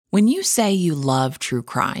When you say you love true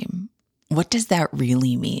crime, what does that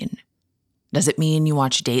really mean? Does it mean you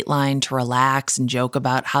watch Dateline to relax and joke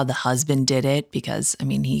about how the husband did it? Because,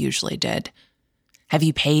 he usually did. Have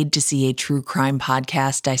you paid to see a true crime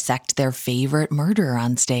podcast dissect their favorite murder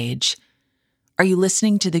on stage? Are you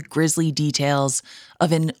listening to the grisly details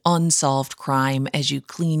of an unsolved crime as you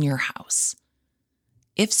clean your house?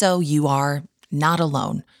 If so, you are not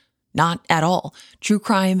alone. Not at all. True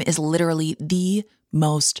crime is literally the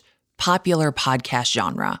most popular podcast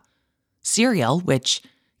genre. Serial, which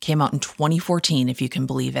came out in 2014, if you can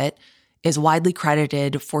believe it, is widely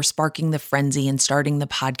credited for sparking the frenzy and starting the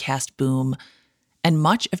podcast boom. And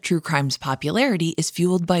much of true crime's popularity is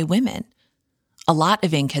fueled by women. A lot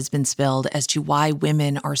of ink has been spilled as to why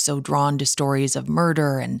women are so drawn to stories of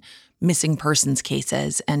murder and missing persons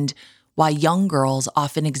cases, and why young girls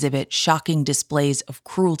often exhibit shocking displays of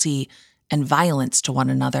cruelty and violence to one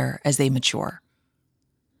another as they mature.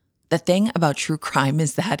 The thing about true crime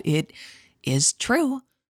is that it is true,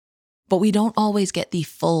 but we don't always get the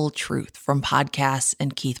full truth from podcasts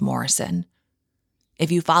and Keith Morrison.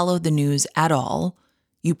 If you follow the news at all,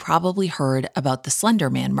 you probably heard about the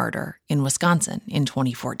Slenderman murder in Wisconsin in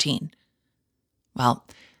 2014. Well,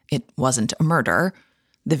 it wasn't a murder.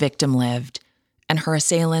 The victim lived, and her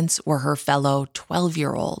assailants were her fellow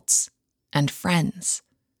 12-year-olds and friends,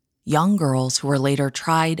 young girls who were later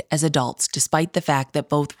tried as adults despite the fact that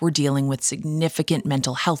both were dealing with significant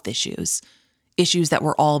mental health issues that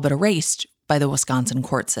were all but erased by the Wisconsin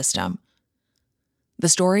court system. The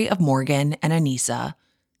story of Morgan and Anissa,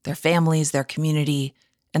 their families, their community,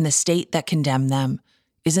 and the state that condemned them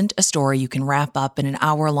isn't a story you can wrap up in an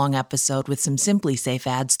hour-long episode with some Simply Safe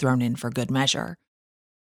ads thrown in for good measure.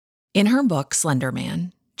 In her book,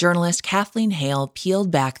 Slenderman, journalist Kathleen Hale peeled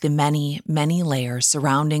back the many, many layers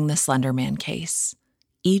surrounding the Slenderman case,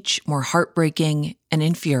 each more heartbreaking and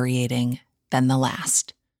infuriating than the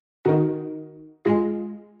last.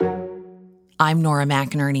 I'm Nora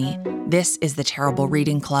McInerney. This is the Terrible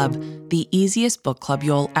Reading Club, the easiest book club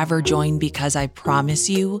you'll ever join because I promise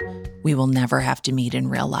you, we will never have to meet in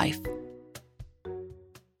real life.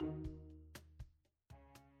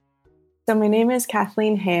 So my name is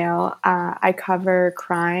Kathleen Hale. I cover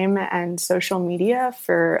crime and social media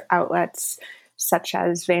for outlets such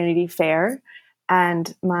as Vanity Fair.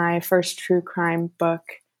 And my first true crime book,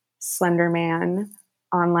 Slenderman,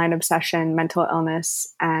 Online Obsession, Mental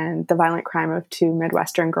Illness, and the Violent Crime of Two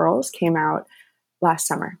Midwestern Girls, came out last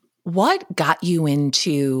summer. What got you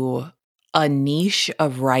into a niche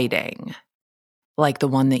of writing like the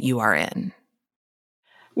one that you are in?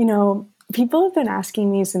 People have been asking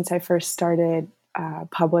me since I first started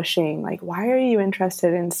publishing, why are you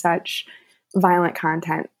interested in such violent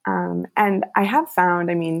content? And I have found,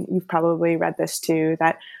 you've probably read this too,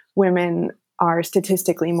 that women are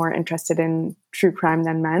statistically more interested in true crime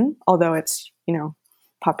than men, although it's,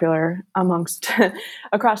 popular amongst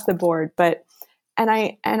across the board. And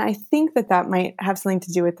I think that might have something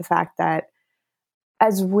to do with the fact that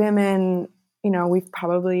as women, we've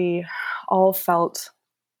probably all felt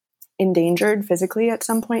endangered physically at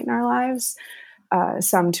some point in our lives,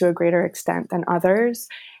 some to a greater extent than others.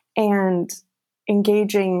 And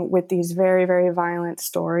engaging with these very, very violent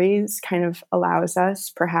stories kind of allows us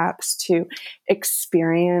perhaps to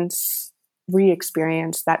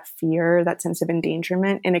re-experience that fear, that sense of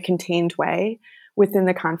endangerment in a contained way within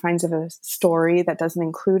the confines of a story that doesn't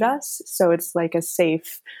include us. So it's like a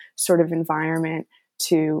safe sort of environment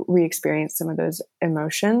to re-experience some of those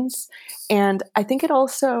emotions. And I think it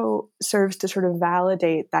also serves to sort of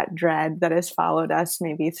validate that dread that has followed us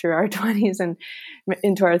maybe through our 20s and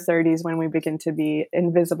into our 30s when we begin to be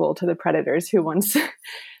invisible to the predators who once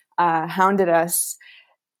hounded us.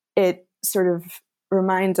 It sort of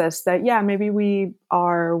reminds us that, maybe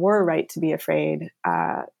were right to be afraid.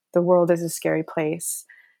 The world is a scary place.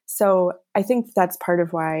 So I think that's part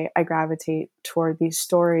of why I gravitate toward these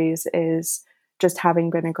stories is just having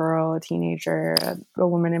been a girl, a teenager, a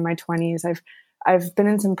woman in my 20s, I've been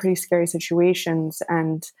in some pretty scary situations,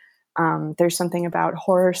 and there's something about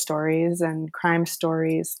horror stories and crime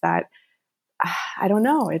stories that I don't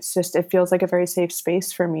know. It's just it feels like a very safe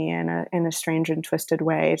space for me in a strange and twisted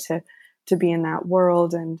way to be in that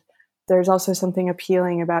world. And there's also something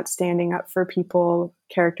appealing about standing up for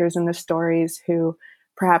characters in the stories who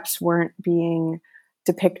perhaps weren't being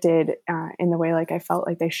depicted in the way I felt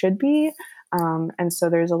like they should be. And so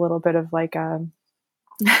there's a little bit of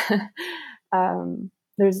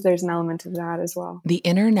there's an element of that as well. The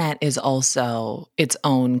internet is also its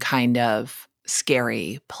own kind of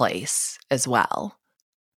scary place as well.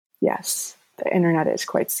 Yes. the internet is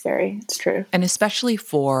quite scary. It's true. And especially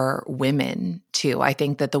for women, too. I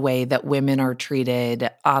think that the way that women are treated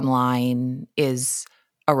online is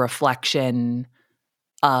a reflection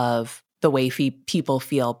of the way people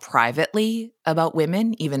feel privately about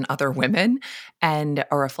women, even other women, and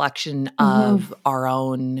a reflection of our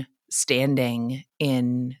own standing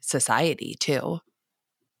in society, too.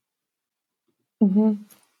 Mm-hmm.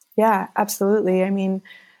 Yeah, absolutely. I mean,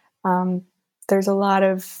 there's a lot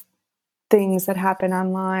of things that happen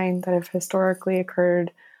online that have historically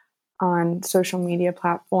occurred on social media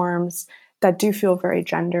platforms that do feel very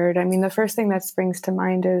gendered. I mean, the first thing that springs to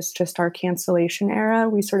mind is just our cancellation era.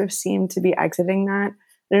 We sort of seem to be exiting that.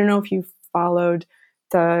 I don't know if you've followed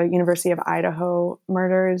the University of Idaho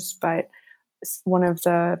murders, but one of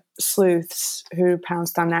the sleuths who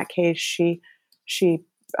pounced on that case, she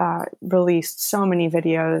released so many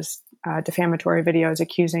videos, defamatory videos,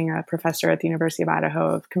 accusing a professor at the University of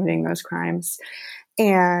Idaho of committing those crimes.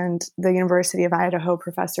 And the University of Idaho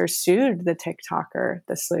professor sued the TikToker,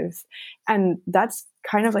 the sleuth. And that's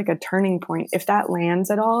kind of like a turning point. If that lands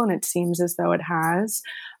at all, and it seems as though it has,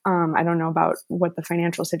 I don't know about what the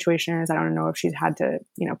financial situation is. I don't know if she's had to,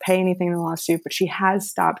 pay anything in the lawsuit, but she has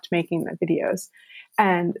stopped making the videos.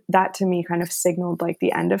 And that to me kind of signaled like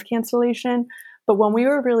the end of cancellation. But when we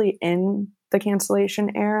were really in the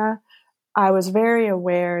cancellation era, I was very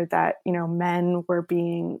aware that, men were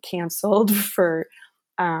being canceled for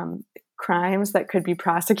crimes that could be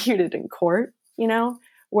prosecuted in court,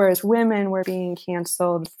 whereas women were being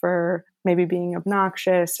canceled for maybe being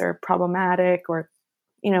obnoxious or problematic or,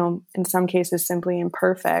 in some cases simply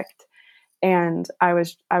imperfect. And I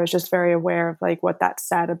was just very aware of like what that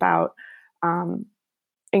said about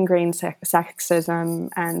ingrained sexism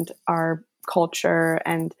and our culture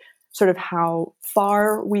and sort of how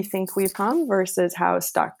far we think we've come versus how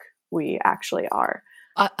stuck we actually are.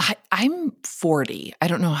 I'm 40. I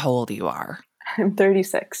don't know how old you are. I'm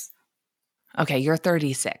 36. Okay, you're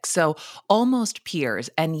 36. So almost peers.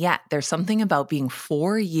 And yet there's something about being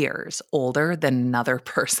 4 years older than another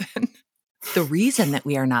person. The reason that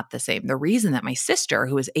we are not the same, the reason that my sister,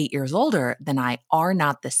 who is 8 years older than I, are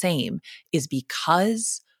not the same is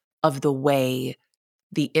because of the way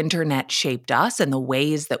the internet shaped us and the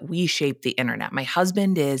ways that we shape the internet. My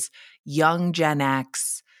husband is young Gen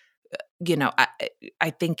X. I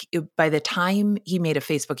think by the time he made a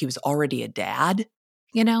Facebook, he was already a dad,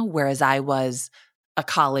 whereas I was a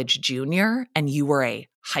college junior and you were a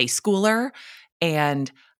high schooler.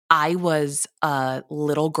 And I was a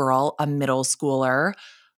little girl, a middle schooler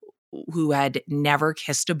who had never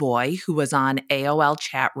kissed a boy, who was on AOL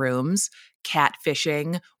chat rooms,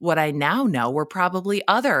 catfishing what I now know were probably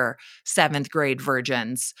other 7th grade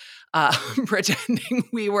virgins, pretending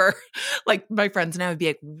we were like my friends and I would be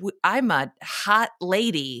like, I'm a hot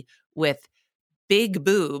lady with big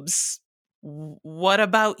boobs. What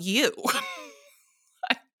about you?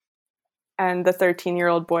 And the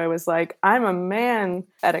 13-year-old boy was like, I'm a man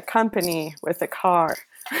at a company with a car.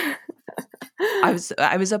 I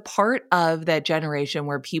was a part of that generation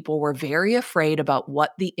where people were very afraid about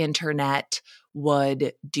what the internet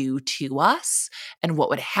would do to us and what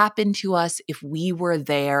would happen to us if we were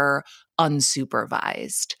there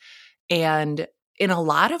unsupervised. And in a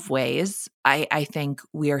lot of ways, I think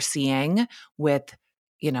we are seeing with,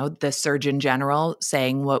 the Surgeon General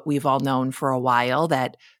saying what we've all known for a while,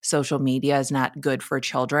 that social media is not good for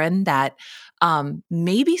children, that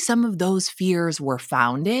maybe some of those fears were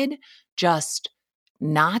founded, just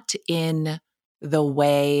not in the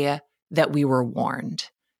way that we were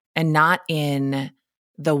warned and not in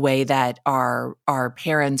the way that our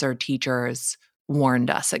parents or teachers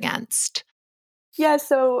warned us against. Yeah,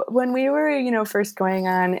 so when we were, first going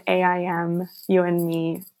on AIM, you and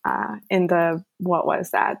me, in the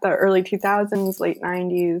early 2000s, late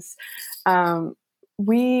 90s,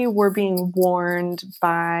 we were being warned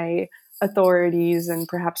by authorities and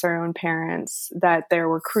perhaps our own parents that there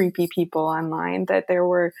were creepy people online, that there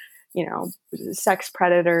were, sex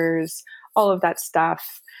predators, all of that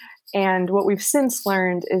stuff. And what we've since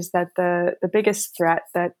learned is that the biggest threat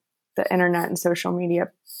that the internet and social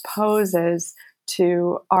media poses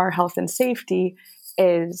to our health and safety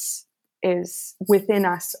is within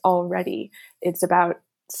us already. It's about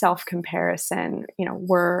self-comparison.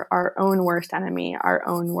 We're our own worst enemy, our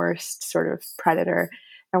own worst sort of predator.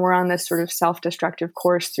 And we're on this sort of self-destructive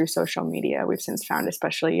course through social media. We've since found,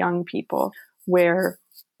 especially young people, where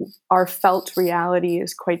our felt reality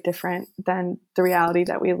is quite different than the reality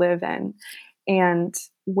that we live in. And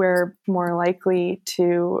we're more likely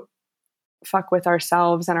to fuck with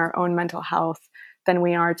ourselves and our own mental health than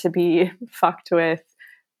we are to be fucked with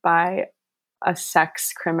by a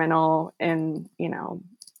sex criminal in,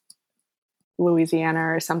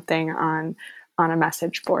 Louisiana or something on a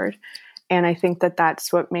message board. And I think that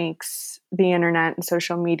that's what makes the internet and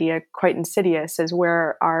social media quite insidious, is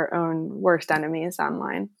we're our own worst enemies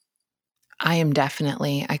online. I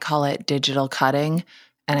call it digital cutting.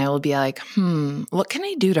 And I will be like, what can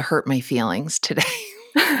I do to hurt my feelings today?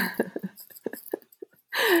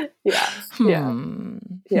 Yeah.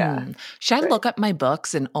 Should I look up my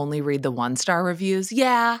books and only read the 1-star reviews?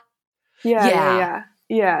 Yeah. Should I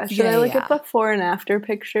look at the before and after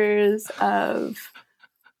pictures of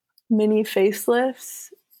mini facelifts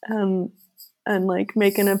and like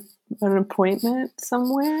make an appointment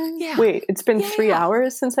somewhere? Yeah. Wait, it's been 3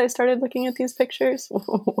 hours since I started looking at these pictures?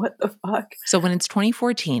 What the fuck? So when it's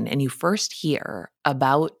 2014 and you first hear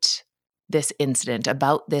about this incident,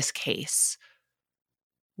 about this case,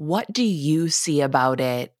 what do you see about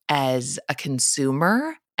it as a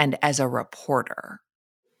consumer and as a reporter?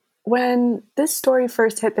 When this story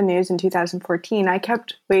first hit the news in 2014, I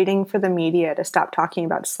kept waiting for the media to stop talking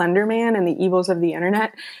about Slenderman and the evils of the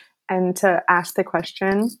internet and to ask the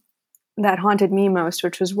question that haunted me most,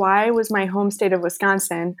 which was, why was my home state of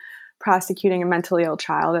Wisconsin prosecuting a mentally ill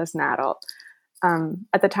child as an adult?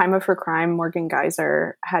 At the time of her crime, Morgan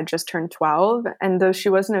Geyser had just turned 12, and though she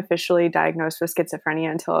wasn't officially diagnosed with schizophrenia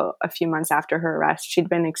until a few months after her arrest, she'd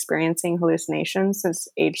been experiencing hallucinations since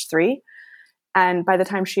age 3. And by the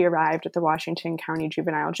time she arrived at the Washington County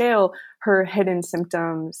Juvenile Jail, her hidden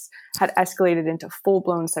symptoms had escalated into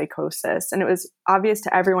full-blown psychosis. And it was obvious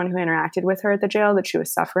to everyone who interacted with her at the jail that she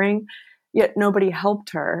was suffering, yet nobody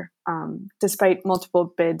helped her. Despite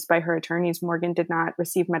multiple bids by her attorneys, Morgan did not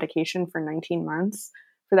receive medication for 19 months.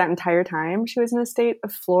 For that entire time, she was in a state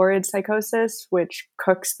of florid psychosis, which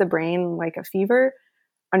cooks the brain like a fever.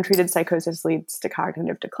 Untreated psychosis leads to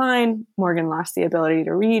cognitive decline. Morgan lost the ability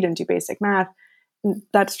to read and do basic math.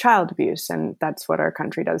 That's child abuse, and that's what our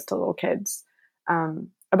country does to little kids.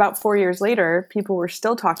 About 4 years later, people were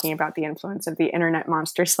still talking about the influence of the internet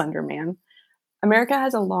monster Slenderman. America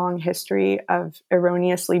has a long history of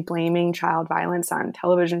erroneously blaming child violence on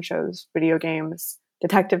television shows, video games,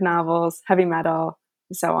 detective novels, heavy metal,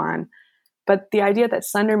 and so on. But the idea that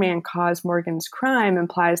Slenderman caused Morgan's crime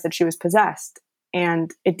implies that she was possessed,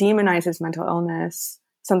 and it demonizes mental illness,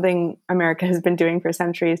 something America has been doing for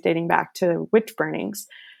centuries, dating back to witch burnings.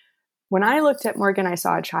 When I looked at Morgan, I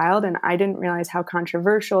saw a child, and I didn't realize how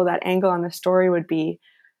controversial that angle on the story would be.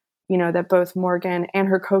 That both Morgan and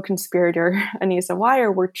her co-conspirator, Anissa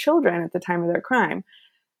Weier, were children at the time of their crime.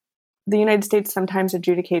 The United States sometimes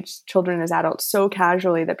adjudicates children as adults so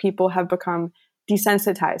casually that people have become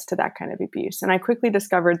desensitized to that kind of abuse. And I quickly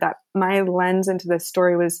discovered that my lens into this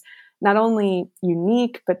story was not only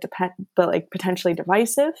unique, but potentially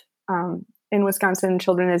divisive. In Wisconsin,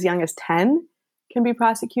 children as young as 10 can be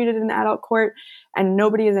prosecuted in adult court, and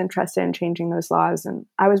nobody is interested in changing those laws. And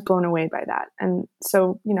I was blown away by that. And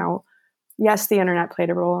so, yes, the internet played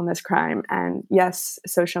a role in this crime. And yes,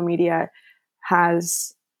 social media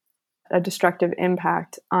has a destructive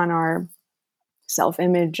impact on our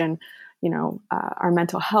self-image and, our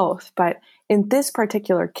mental health. But in this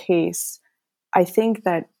particular case, I think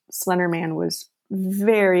that Slenderman was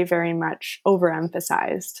very, very much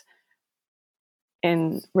overemphasized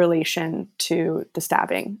in relation to the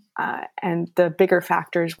stabbing. And the bigger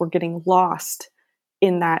factors were getting lost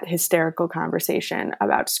in that hysterical conversation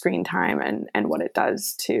about screen time and what it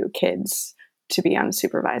does to kids to be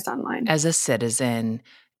unsupervised online. As a citizen,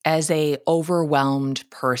 as a overwhelmed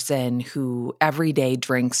person who every day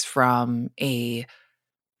drinks from a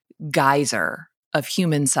geyser of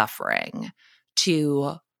human suffering,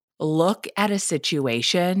 to look at a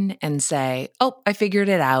situation and say, oh, I figured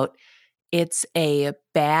it out. It's a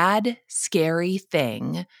bad, scary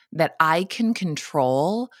thing that I can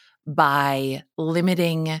control by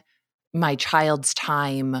limiting my child's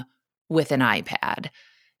time with an iPad.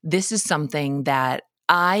 This is something that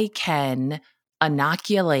I can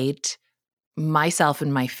inoculate myself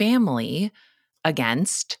and my family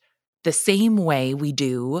against the same way we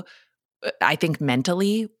do, I think,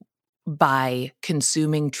 mentally, by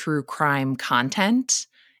consuming true crime content.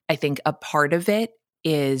 I think a part of it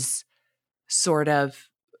is sort of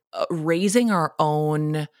raising our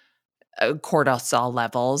own cortisol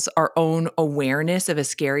levels, our own awareness of a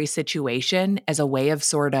scary situation as a way of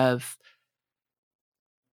sort of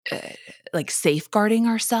safeguarding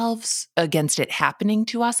ourselves against it happening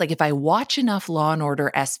to us. Like if I watch enough Law and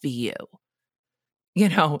Order SVU,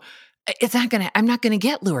 I'm not going to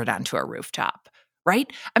get lured onto a rooftop,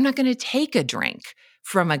 right? I'm not going to take a drink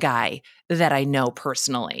from a guy that I know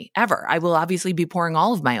personally ever. I will obviously be pouring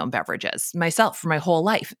all of my own beverages myself for my whole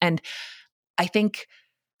life. And I think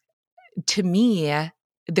to me,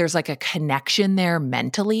 there's like a connection there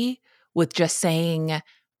mentally with just saying,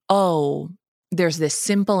 oh, there's this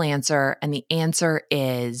simple answer. And the answer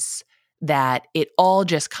is that it all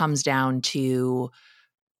just comes down to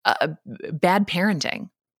bad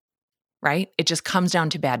parenting, right? It just comes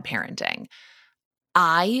down to bad parenting.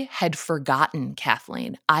 I had forgotten,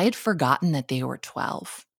 Kathleen, I had forgotten that they were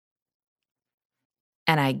 12.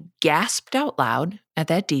 And I gasped out loud at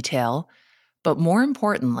that detail. But more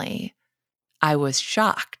importantly, I was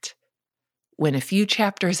shocked when a few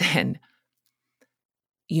chapters in,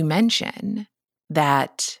 you mention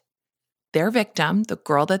that their victim, the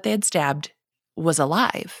girl that they had stabbed, was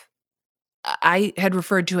alive. I had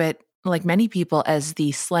referred to it, like many people, as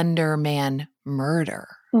the Slenderman murder.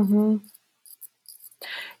 Mm-hmm.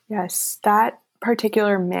 Yes, that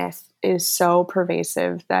particular myth is so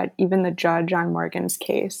pervasive that even the judge on Morgan's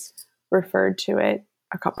case referred to it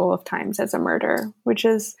a couple of times as a murder, which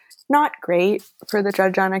is not great for the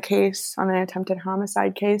judge on a case, on an attempted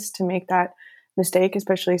homicide case, to make that mistake,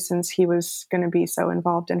 especially since he was going to be so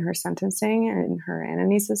involved in her sentencing and her and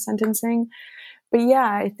Anissa's sentencing. But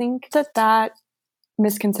yeah, I think that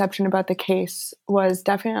misconception about the case was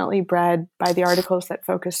definitely bred by the articles that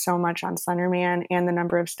focus so much on Slenderman and the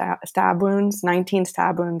number of stab wounds. 19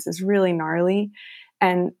 stab wounds is really gnarly.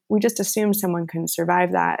 And we just assumed someone couldn't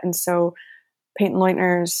survive that. And so Peyton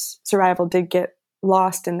Leutner's survival did get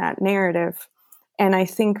lost in that narrative. And I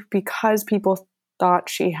think because people thought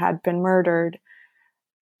she had been murdered,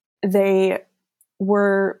 they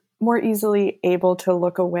were more easily able to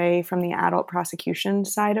look away from the adult prosecution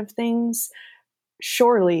side of things.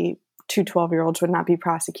 Surely 2 12-year-olds would not be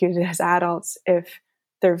prosecuted as adults if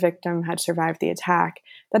their victim had survived the attack.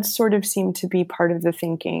 That sort of seemed to be part of the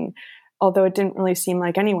thinking, although it didn't really seem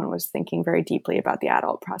like anyone was thinking very deeply about the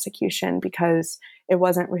adult prosecution because it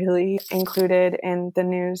wasn't really included in the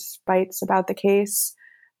news bites about the case.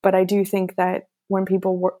 But I do think that when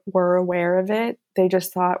people were aware of it, they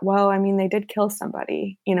just thought, well, I mean, they did kill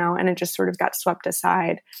somebody, and it just sort of got swept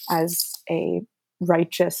aside as a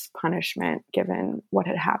righteous punishment given what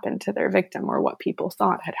had happened to their victim or what people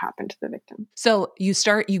thought had happened to the victim. So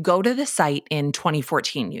you go to the site in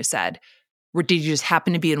 2014, you said. Did you just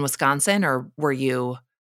happen to be in Wisconsin or were you?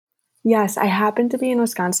 Yes, I happened to be in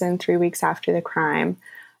Wisconsin 3 weeks after the crime.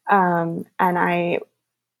 And I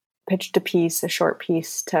pitched a short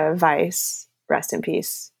piece to Vice, rest in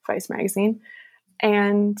peace, Vice magazine.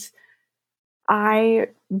 And I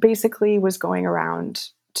basically was going around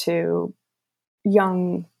to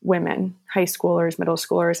young women, high schoolers, middle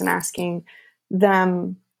schoolers, and asking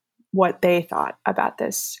them what they thought about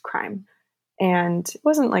this crime. And it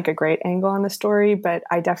wasn't like a great angle on the story, but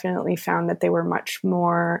I definitely found that they were much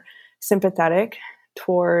more sympathetic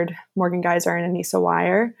toward Morgan Geyser and Anissa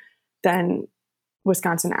Weier than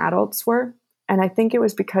Wisconsin adults were. And I think it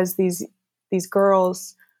was because these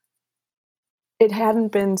girls, it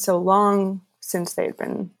hadn't been so long since they'd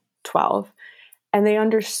been 12, and they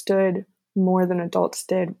understood more than adults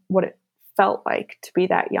did what it felt like to be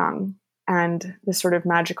that young and the sort of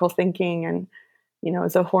magical thinking and,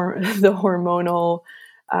 the hormonal,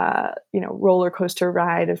 roller coaster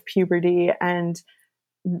ride of puberty and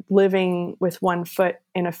living with one foot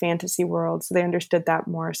in a fantasy world. So they understood that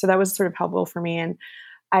more. So that was sort of helpful for me. And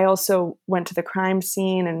I also went to the crime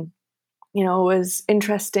scene and, it was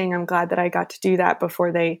interesting. I'm glad that I got to do that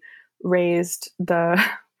before they razed the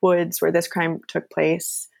woods where this crime took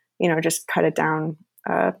place. Just cut it down,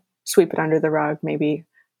 sweep it under the rug. Maybe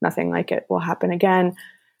nothing like it will happen again,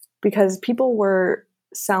 because people were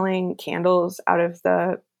selling candles out of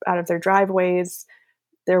their driveways.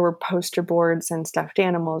 There were poster boards and stuffed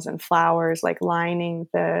animals and flowers like lining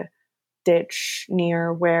the ditch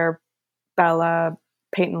near where Bella,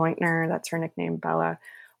 Peyton Leutner, that's her nickname, Bella,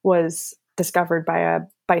 was discovered by a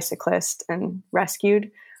bicyclist and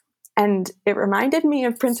rescued. And it reminded me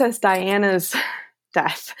of Princess Diana's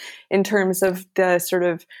death in terms of the sort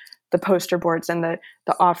of the poster boards and the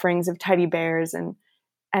offerings of teddy bears. And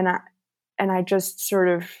I just sort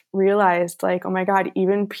of realized, like, oh my God,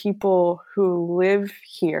 even people who live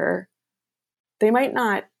here, they might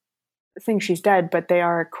not think she's dead, but they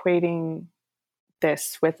are equating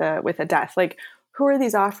this with a death. Like, who are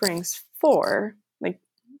these offerings for? Like,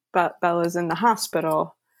 Bella's in the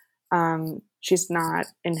hospital. She's not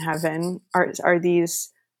in heaven. Are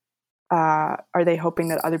these? Are they hoping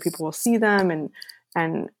that other people will see them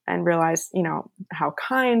and realize, how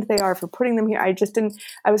kind they are for putting them here? I just didn't.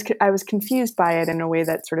 I was confused by it in a way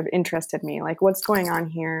that sort of interested me. Like, what's going on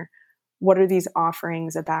here? What are these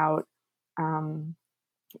offerings about? And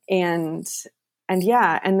then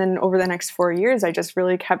over the next 4 years, I just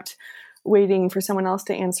really kept waiting for someone else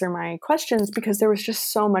to answer my questions because there was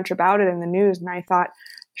just so much about it in the news. And I thought,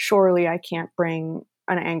 surely I can't bring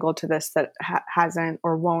an angle to this that hasn't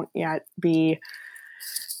or won't yet be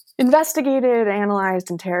investigated,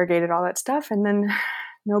 analyzed, interrogated, all that stuff. And then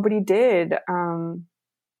nobody did.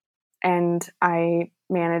 And I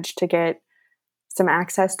managed to get some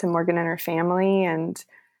access to Morgan and her family and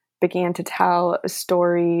began to tell a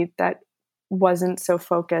story that wasn't so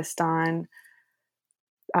focused on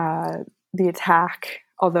the attack,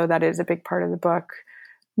 although that is a big part of the book,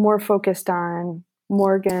 more focused on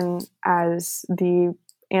Morgan as the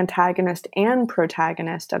antagonist and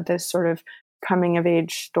protagonist of this sort of coming of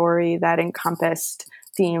age story that encompassed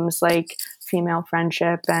themes like female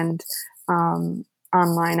friendship and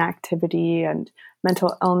online activity and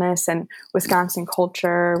mental illness and Wisconsin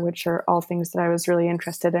culture, which are all things that I was really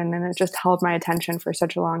interested in. And it just held my attention for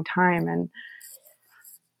such a long time. And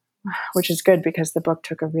which is good because the book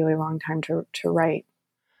took a really long time to write.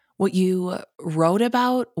 What you wrote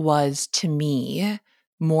about was, to me,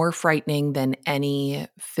 more frightening than any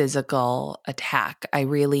physical attack. I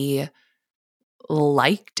really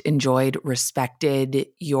liked, enjoyed, respected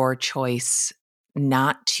your choice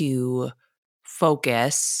not to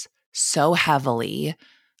focus so heavily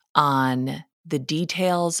on the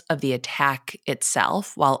details of the attack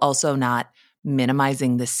itself, while also not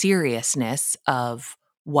minimizing the seriousness of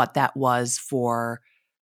what that was for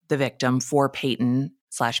the victim, for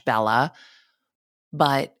Peyton/Bella,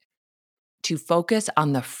 but to focus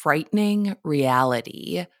on the frightening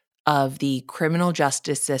reality of the criminal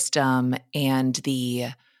justice system and the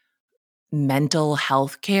mental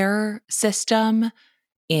health care system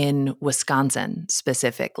in Wisconsin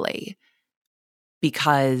specifically.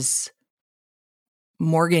 Because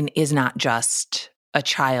Morgan is not just a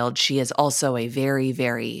child, she is also a very,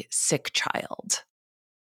 very sick child.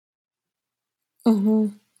 Mm-hmm.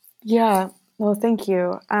 Yeah. Well, thank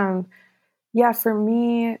you. Yeah, for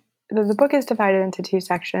me, the book is divided into two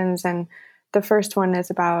sections, and the first one is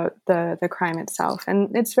about the crime itself, and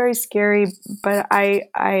it's very scary. But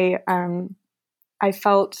I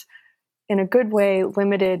felt in a good way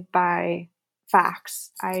limited by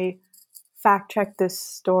facts. I fact checked this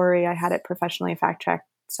story. I had it professionally fact checked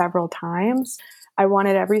several times. I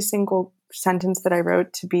wanted every single sentence that I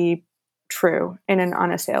wrote to be true in an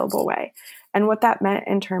unassailable way. And what that meant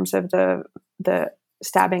in terms of the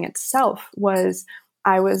stabbing itself was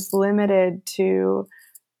I was limited to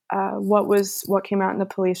what came out in the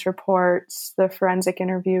police reports, the forensic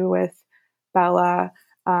interview with Bella,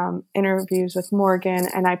 interviews with Morgan,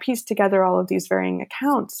 and I pieced together all of these varying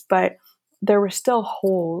accounts, but there were still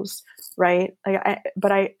holes, right?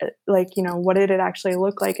 What did it actually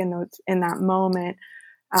look like in that moment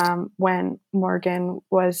when Morgan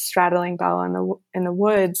was straddling Bella in the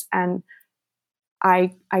woods, and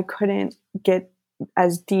I couldn't get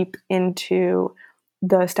as deep into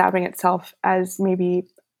the stabbing itself as maybe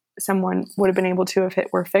someone would have been able to if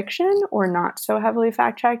it were fiction or not so heavily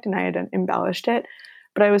fact checked and I had embellished it.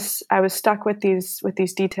 But I was stuck with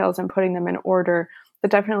these details and putting them in order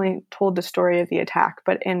that definitely told the story of the attack,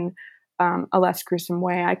 but in a less gruesome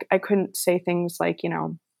way. I couldn't say things like,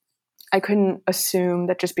 I couldn't assume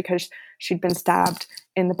that just because she'd been stabbed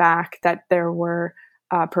in the back that there were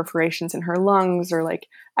perforations in her lungs, or like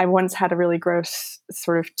I once had a really gross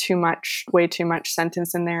sort of way too much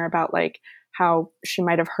sentence in there about like how she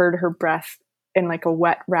might have heard her breath in like a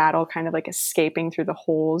wet rattle kind of like escaping through the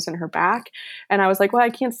holes in her back. And I was like, well, I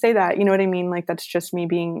can't say that. You know what I mean? Like that's just me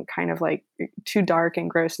being kind of like too dark and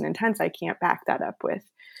gross and intense. I can't back that up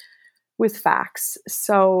with facts.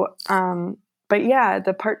 So, but yeah,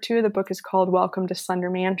 the part 2 of the book is called Welcome to Slender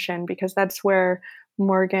Mansion, because that's where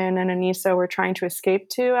Morgan and Anissa were trying to escape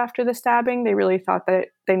to after the stabbing. They really thought that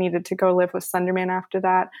they needed to go live with Slenderman after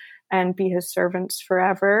that and be his servants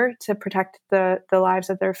forever to protect the lives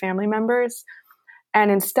of their family members. And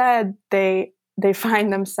instead, they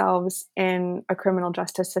find themselves in a criminal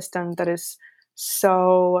justice system that is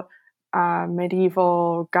so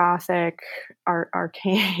medieval, gothic,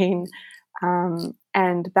 arcane,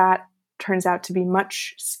 and that turns out to be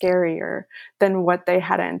much scarier than what they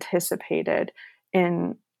had anticipated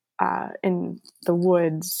in the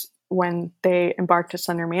woods when they embarked to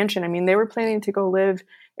Slender Mansion. I mean, they were planning to go live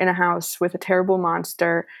in a house with a terrible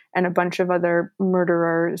monster and a bunch of other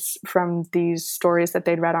murderers from these stories that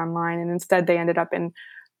they'd read online. And instead they ended up in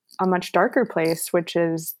a much darker place, which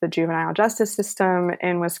is the juvenile justice system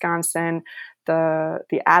in Wisconsin, the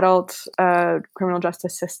adult criminal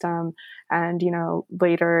justice system, and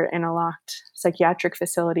later in a locked psychiatric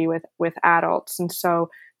facility with adults. And so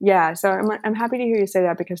I'm happy to hear you say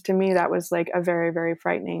that, because to me that was like a very, very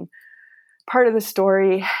frightening part of the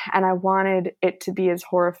story, and I wanted it to be as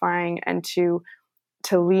horrifying and to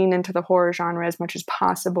lean into the horror genre as much as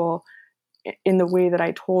possible in the way that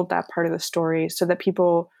I told that part of the story, so that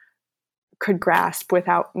people could grasp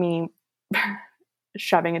without me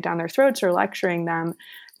shoving it down their throats or lecturing them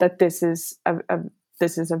that this is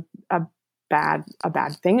a bad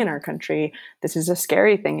thing in our country. This is a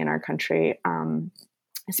scary thing in our country,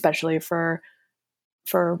 especially for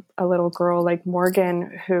a little girl like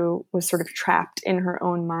Morgan, who was sort of trapped in her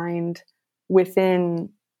own mind within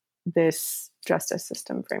this justice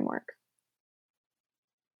system framework.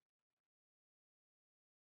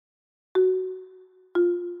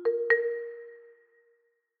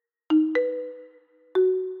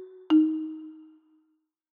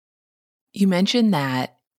 You mentioned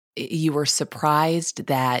that you were surprised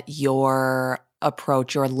that your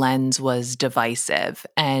approach, your lens was divisive.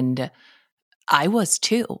 And I was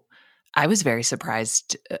too. I was very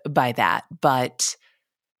surprised by that. But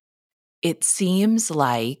it seems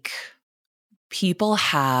like people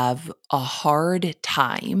have a hard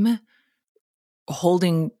time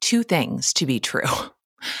holding two things to be true.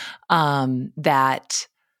 That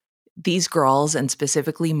these girls, and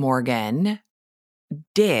specifically Morgan,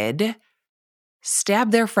 did stab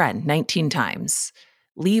their friend 19 times,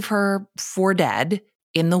 leave her for dead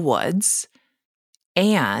in the woods,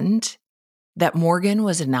 and that Morgan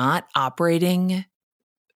was not operating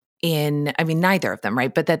neither of them,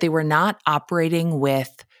 right? But that they were not operating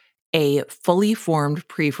with a fully formed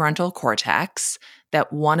prefrontal cortex,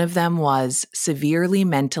 that one of them was severely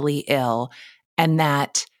mentally ill, and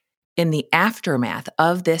that in the aftermath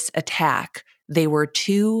of this attack, they were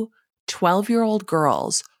two 12-year-old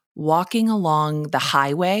girls walking along the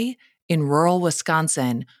highway in rural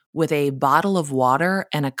Wisconsin with a bottle of water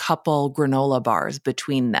and a couple granola bars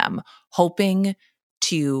between them, hoping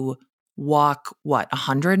to walk,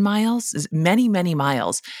 100 miles? Many, many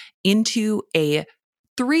miles into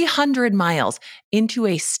 300 miles into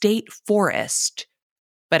a state forest.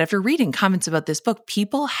 But after reading comments about this book,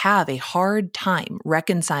 people have a hard time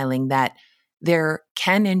reconciling that there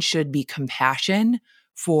can and should be compassion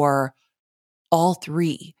for all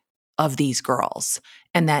three of these girls,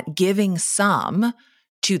 and that giving some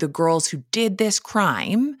to the girls who did this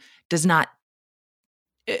crime does not,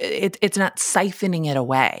 it's not siphoning it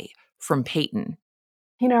away from Peyton.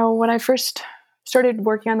 You know, when I first started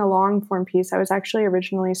working on the long form piece, I was actually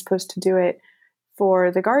originally supposed to do it for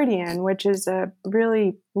The Guardian, which is a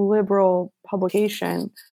really liberal publication.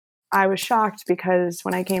 I was shocked because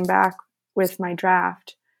when I came back with my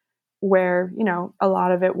draft, where, you know, a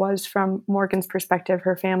lot of it was from Morgan's perspective,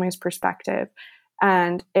 her family's perspective,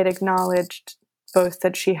 and it acknowledged both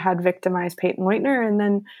that she had victimized Peyton Leutner and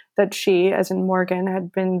then that she, as in Morgan,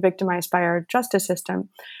 had been victimized by our justice system.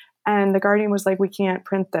 And The Guardian was like, we can't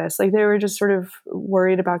print this. Like, they were just sort of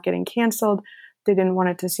worried about getting canceled. They didn't want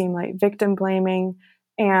it to seem like victim blaming.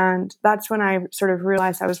 And that's when I sort of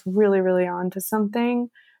realized I was really, really on to something,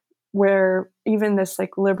 where even this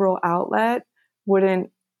like liberal outlet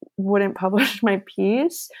wouldn't publish my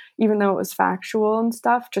piece, even though it was factual and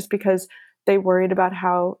stuff, just because they worried about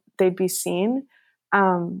how they'd be seen.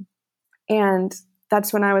 And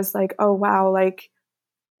that's when I was like, oh, wow, like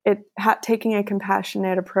taking a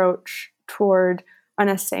compassionate approach toward an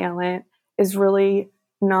assailant is really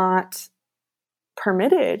not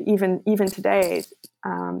permitted, even today,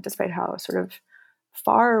 despite how sort of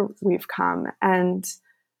far we've come. And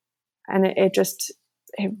it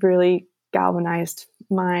really galvanized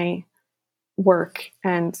my work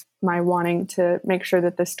and my wanting to make sure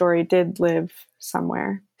that the story did live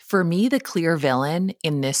somewhere. For me, the clear villain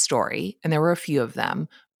in this story, and there were a few of them,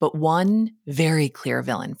 but one very clear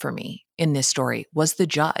villain for me in this story was the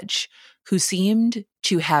judge, who seemed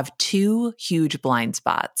to have two huge blind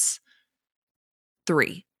spots.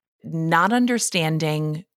 3, not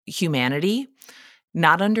understanding humanity,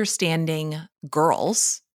 not understanding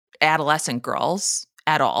girls, adolescent girls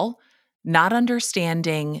at all, not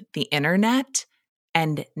understanding the internet,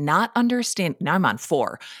 and now I'm on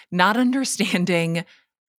 4, not understanding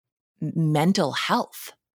mental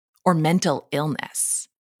health or mental illness.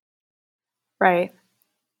 Right.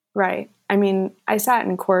 I mean, I sat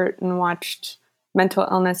in court and watched mental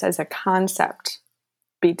illness as a concept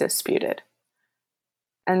be disputed.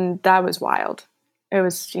 And that was wild. It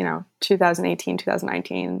was, 2018,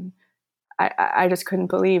 2019. I just couldn't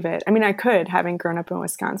believe it. I mean, I could, having grown up in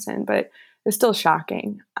Wisconsin, but it's still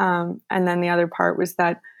shocking. And then the other part was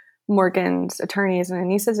that Morgan's attorneys and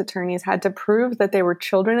Anissa's attorneys had to prove that they were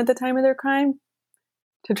children at the time of their crime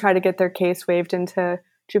to try to get their case waived into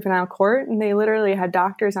juvenile court. And they literally had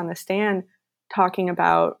doctors on the stand talking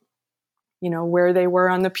about where they were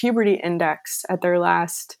on the puberty index at their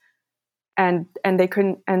last, and they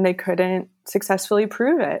couldn't successfully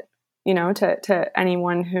prove it, to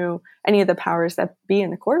any of the powers that be in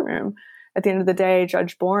the courtroom. At the end of the day,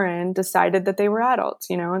 Judge Boren decided that they were adults,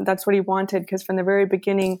 and that's what he wanted, because from the very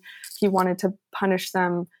beginning, he wanted to punish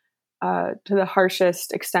them to the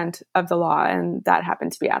harshest extent of the law, and that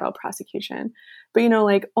happened to be adult prosecution. But,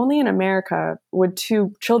 only in America would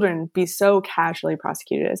 2 children be so casually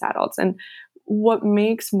prosecuted as adults. And what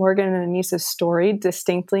makes Morgan and Anissa's story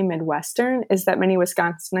distinctly Midwestern is that many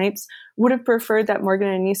Wisconsinites would have preferred that Morgan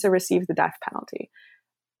and Anissa receive the death penalty.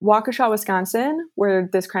 Waukesha, Wisconsin, where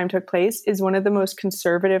this crime took place, is one of the most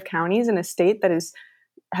conservative counties in a state that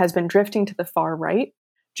has been drifting to the far right.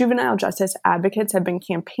 Juvenile justice advocates have been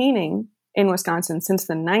campaigning in Wisconsin since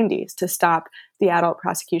the 90s to stop the adult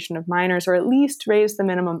prosecution of minors, or at least raise the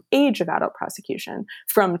minimum age of adult prosecution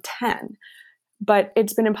from 10. But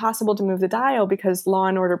it's been impossible to move the dial because law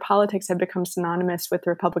and order politics have become synonymous with the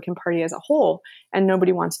Republican Party as a whole, and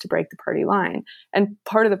nobody wants to break the party line. And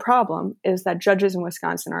part of the problem is that judges in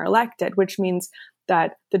Wisconsin are elected, which means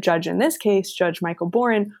that the judge in this case, Judge Michael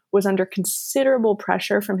Boren, was under considerable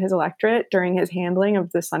pressure from his electorate during his handling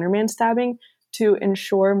of the Slenderman stabbing to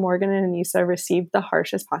ensure Morgan and Anissa received the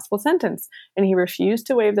harshest possible sentence. And he refused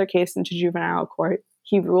to waive their case into juvenile court.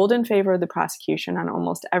 He ruled in favor of the prosecution on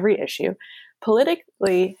almost every issue.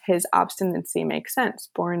 Politically, his obstinacy makes sense.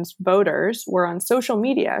 Boren's voters were on social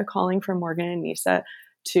media calling for Morgan and Anissa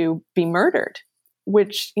to be murdered,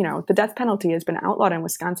 which, the death penalty has been outlawed in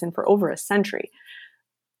Wisconsin for over a century.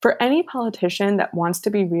 For any politician that wants to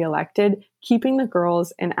be reelected, keeping the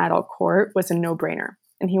girls in adult court was a no-brainer,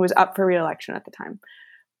 and he was up for reelection at the time.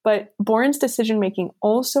 But Boren's decision-making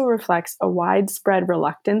also reflects a widespread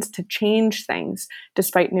reluctance to change things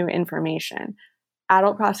despite new information.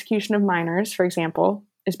 Adult prosecution of minors, for example,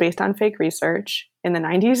 is based on fake research. In the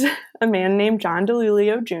 90s, a man named John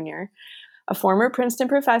DeLulio Jr., a former Princeton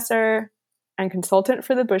professor and consultant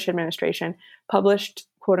for the Bush administration, published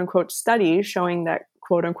quote-unquote studies showing that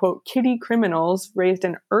quote-unquote kiddie criminals raised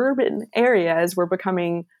in urban areas were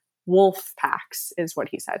becoming wolf packs, is what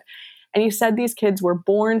he said. And he said these kids were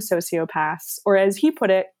born sociopaths, or as he put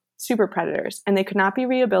it, super predators, and they could not be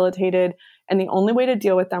rehabilitated, and the only way to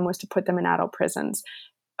deal with them was to put them in adult prisons.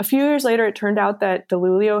 A few years later, it turned out that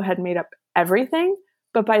DeLulio had made up everything,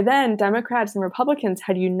 but by then, Democrats and Republicans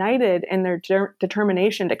had united in their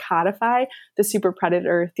determination to codify the super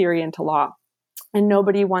predator theory into law, and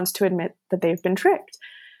nobody wants to admit that they've been tricked.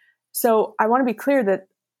 So I want to be clear that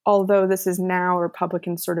although this is now a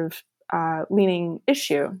Republican sort of leaning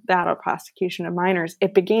issue, the adult prosecution of minors,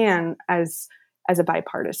 it began as a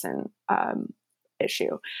bipartisan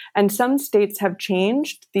issue. And some states have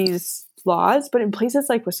changed these laws, but in places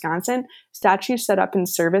like Wisconsin, statutes set up in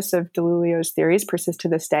service of DeLulio's theories persist to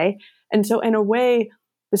this day. And so in a way,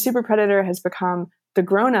 the super predator has become the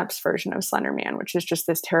grown-ups version of Slenderman, which is just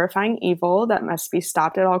this terrifying evil that must be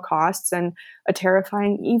stopped at all costs, and a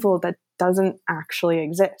terrifying evil that doesn't actually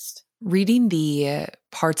exist. Reading the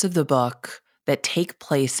parts of the book that take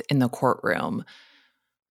place in the courtroom,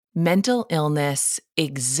 mental illness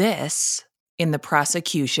exists in the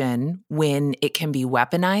prosecution when it can be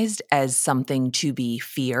weaponized as something to be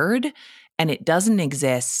feared, and it doesn't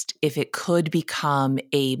exist if it could become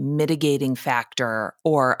a mitigating factor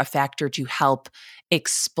or a factor to help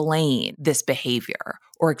explain this behavior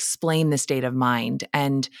or explain the state of mind.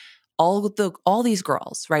 And all these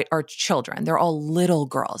girls, right, are children. They're all little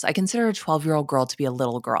girls. I consider a 12-year-old girl to be a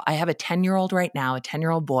little girl. I have a 10-year-old right now, a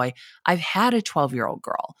 10-year-old boy. I've had a 12-year-old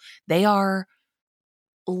girl. They are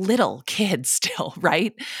little kids still,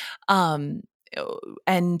 right?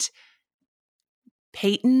 And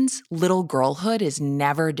Peyton's little girlhood is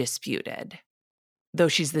never disputed, though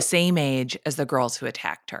she's the same age as the girls who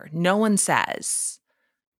attacked her. No one says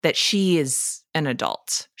that she is an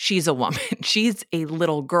adult. She's a woman. She's a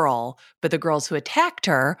little girl, but the girls who attacked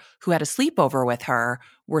her, who had a sleepover with her,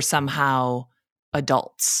 were somehow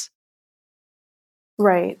adults.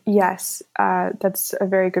 Right. Yes. That's a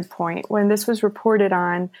very good point. When this was reported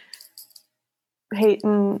on,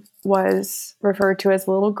 Peyton was referred to as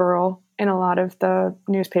a little girl in a lot of the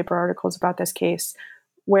newspaper articles about this case,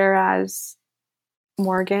 whereas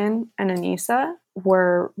Morgan and Anissa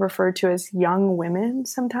were referred to as young women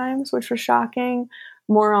sometimes, which was shocking.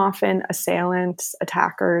 More often, assailants,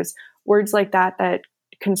 attackers, words like that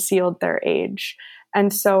concealed their age.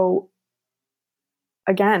 And so,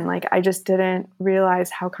 again, I just didn't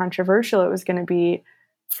realize how controversial it was going to be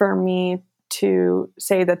for me to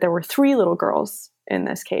say that there were 3 little girls in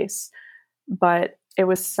this case. But it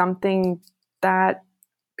was something that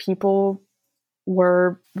people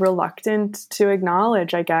were reluctant to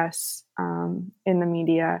acknowledge, I guess, in the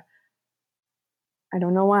media. I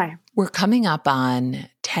don't know why. We're coming up on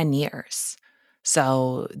 10 years.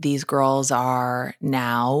 So these girls are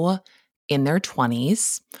now in their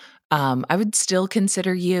 20s. I would still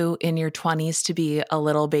consider you in your 20s to be a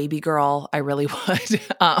little baby girl. I really would.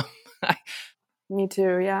 Me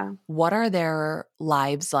too, yeah. What are their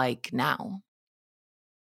lives like now?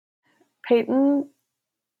 Peyton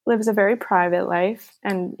lives a very private life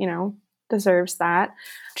and, deserves that.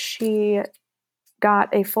 She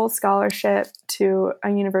got a full scholarship to a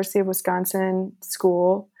University of Wisconsin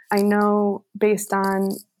school. I know based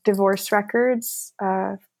on divorce records,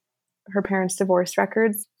 her parents' divorce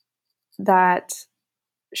records, that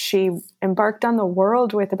she embarked on the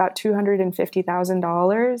world with about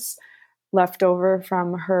 $250,000 left over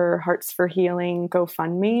from her Hearts for Healing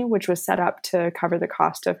GoFundMe, which was set up to cover the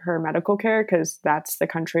cost of her medical care, because that's the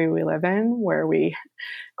country we live in, where we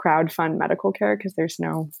crowdfund medical care because there's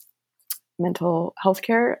no mental health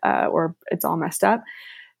care, or it's all messed up.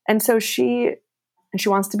 And so she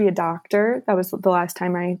wants to be a doctor. That was the last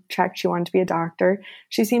time I checked. She wanted to be a doctor.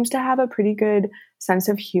 She seems to have a pretty good sense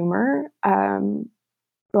of humor. The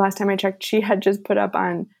last time I checked, she had just put up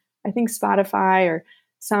on, I think, Spotify or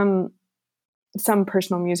some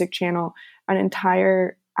personal music channel, an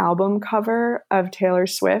entire album cover of Taylor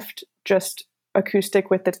Swift, just acoustic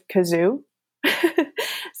with the kazoo.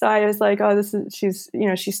 So I was like, oh, she's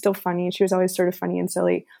still funny. She was always sort of funny and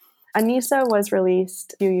silly. Anissa was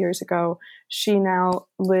released a few years ago. She now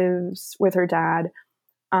lives with her dad.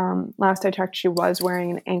 Last I checked, she was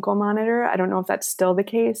wearing an ankle monitor. I don't know if that's still the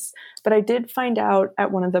case, but I did find out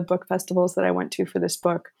at one of the book festivals that I went to for this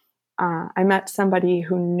book, I met somebody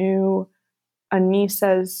who knew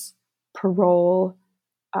Anissa's parole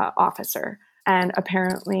officer. And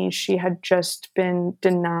apparently she had just been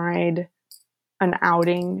denied an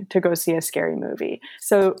outing to go see a scary movie.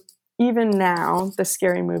 So even now, the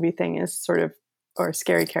scary movie thing is sort of, or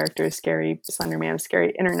scary characters, scary Slenderman,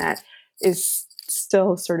 scary internet, is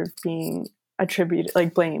still sort of being attributed,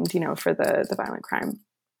 like blamed, for the violent crime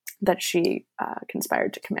that she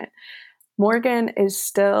conspired to commit. Morgan is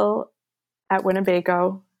still at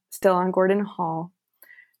Winnebago, still on Gordon Hall.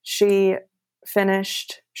 She's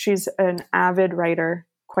an avid writer,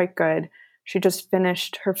 quite good. She just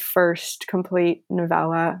finished her first complete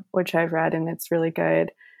novella, which I've read, and it's really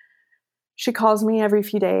good. She calls me every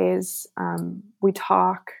few days. We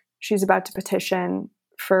talk. She's about to petition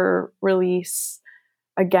for release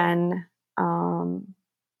again. I'm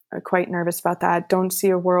quite nervous about that. Don't see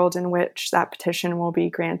a world in which that petition will be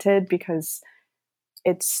granted because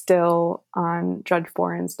it's still on Judge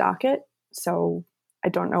Boren's docket. So I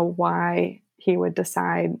don't know why he would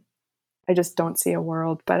decide. I just don't see a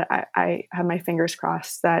world, but I have my fingers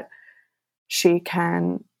crossed that she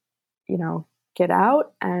can, get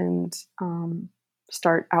out and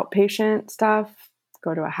start outpatient stuff,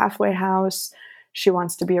 go to a halfway house. She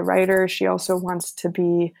wants to be a writer. She also wants to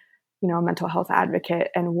be, a mental health advocate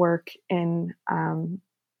and work in,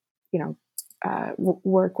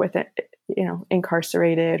 work with it,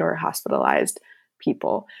 incarcerated or hospitalized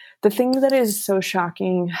people. The thing that is so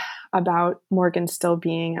shocking about Morgan still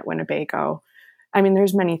being at Winnebago, I mean,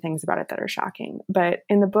 there's many things about it that are shocking, but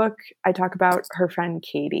in the book, I talk about her friend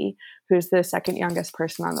Katie, who's the second youngest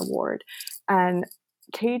person on the ward. And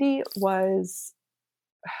Katie was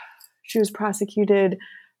prosecuted,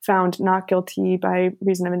 found not guilty by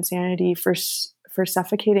reason of insanity for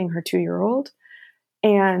suffocating her 2-year-old.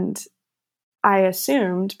 And I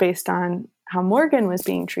assumed, based on how Morgan was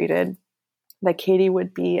being treated, that Katie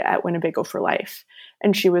would be at Winnebago for life.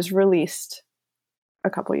 And she was released a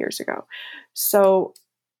couple years ago. So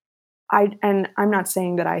I'm not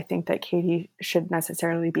saying that I think that Katie should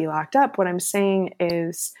necessarily be locked up. What I'm saying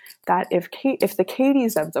is that if the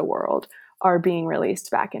Katies of the world are being released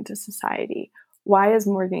back into society, why is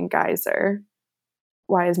Morgan Geyser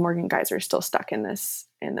still stuck in this?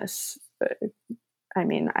 I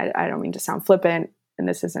mean, I don't mean to sound flippant, and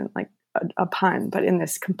this isn't like a pun, but in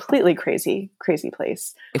this completely crazy, crazy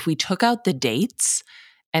place. If we took out the dates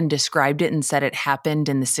and described it and said it happened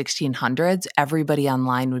in the 1600s, everybody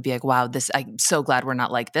online would be like, wow, I'm so glad we're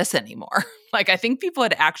not like this anymore. Like, I think people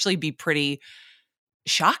would actually be pretty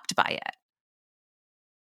shocked by it.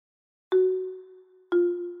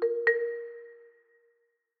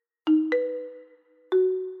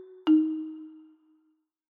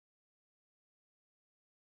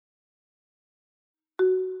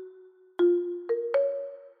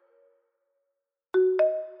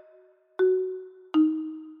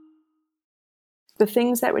 The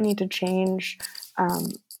things that would need to change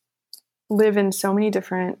live in so many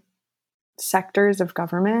different sectors of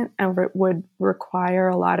government and would require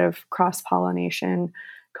a lot of cross-pollination,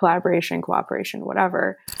 collaboration, cooperation,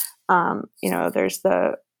 whatever. There's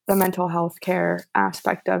the mental health care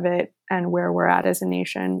aspect of it and where we're at as a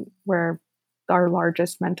nation, where our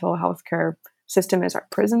largest mental health care system is our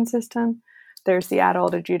prison system. There's the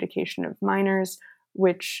adult adjudication of minors,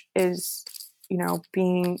 which is,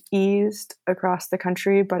 being eased across the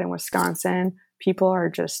country. But in Wisconsin, people are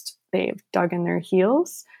they've dug in their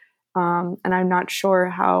heels. And I'm not sure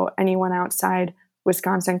how anyone outside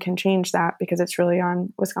Wisconsin can change that, because it's really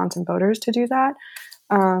on Wisconsin voters to do that.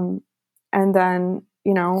 And then,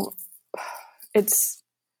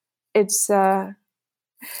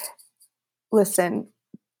 listen,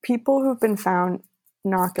 people who've been found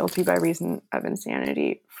not guilty by reason of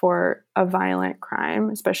insanity for a violent crime,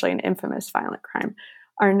 especially an infamous violent crime,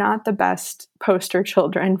 are not the best poster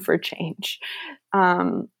children for change.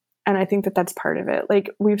 And I think that that's part of it. Like,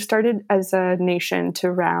 we've started as a nation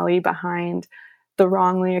to rally behind the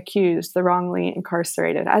wrongly accused, the wrongly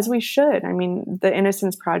incarcerated, as we should. I mean, the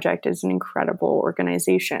Innocence Project is an incredible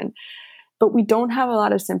organization, but we don't have a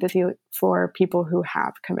lot of sympathy for people who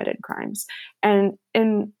have committed crimes. And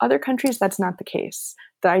in other countries, that's not the case.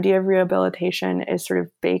 The idea of rehabilitation is sort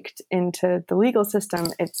of baked into the legal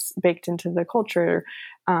system. It's baked into the culture,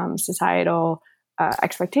 societal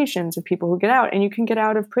expectations of people who get out. And you can get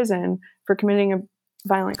out of prison for committing a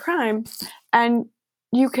violent crime, and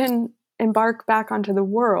you can embark back onto the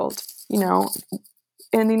world.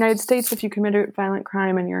 In the United States, if you commit a violent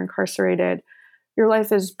crime and you're incarcerated, your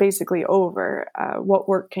life is basically over. What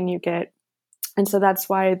work can you get? And so that's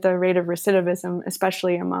why the rate of recidivism,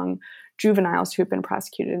 especially among juveniles who've been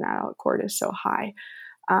prosecuted in adult court, is so high,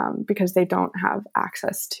 because they don't have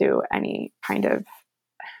access to any kind of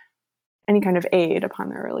aid upon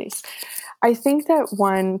their release. I think that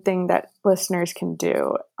one thing that listeners can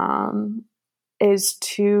do is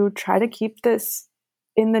to try to keep this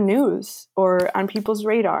in the news or on people's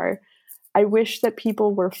radar. I wish that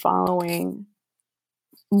people were following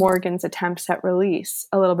Morgan's attempts at release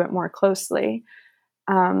a little bit more closely.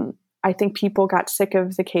 I think people got sick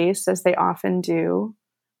of the case, as they often do,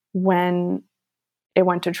 when it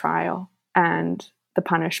went to trial and the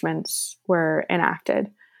punishments were enacted.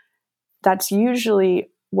 That's usually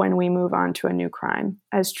when we move on to a new crime.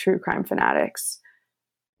 As true crime fanatics,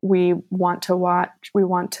 we want to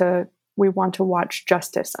watch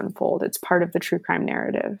justice unfold. It's part of the true crime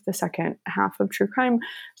narrative. The second half of true crime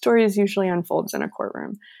stories usually unfolds in a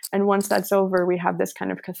courtroom. And once that's over, we have this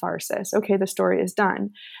kind of catharsis. Okay, the story is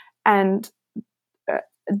done. And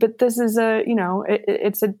but this is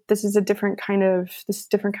this is a different kind of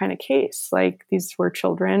case. Like, these were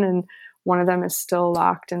children, and one of them is still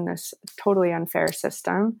locked in this totally unfair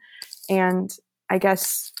system. And I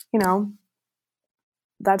guess,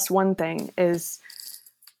 that's one thing, is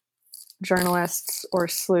journalists or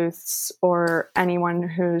sleuths or anyone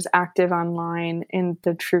who's active online in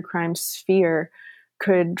the true crime sphere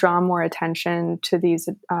could draw more attention to these,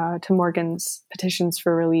 to Morgan's petitions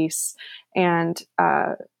for release, and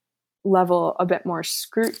level a bit more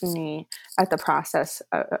scrutiny at the process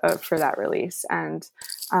for that release, and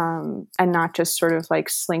not just sort of like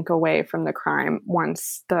slink away from the crime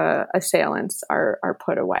once the assailants are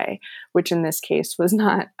put away, which in this case was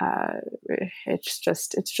not. It's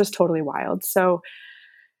just totally wild. So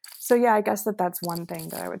yeah, I guess that's one thing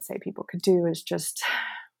that I would say people could do, is just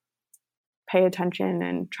pay attention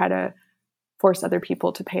and try to force other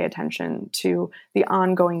people to pay attention to the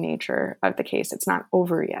ongoing nature of the case. It's not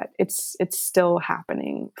over yet. It's still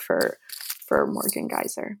happening for Morgan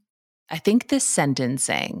Geyser. I think this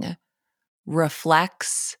sentencing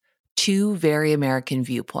reflects two very American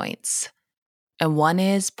viewpoints. And one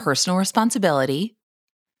is personal responsibility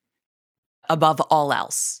above all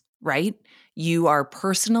else, right? You are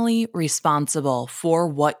personally responsible for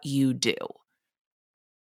what you do.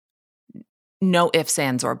 No ifs,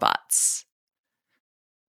 ands, or buts.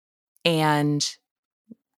 And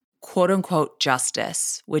quote unquote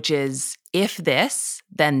justice, which is if this,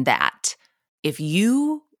 then that. If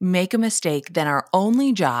you make a mistake, then our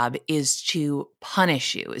only job is to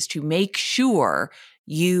punish you, is to make sure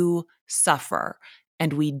you suffer.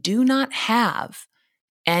 And we do not have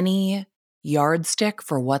any yardstick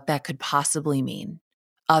for what that could possibly mean,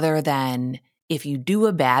 other than if you do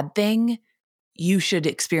a bad thing, you should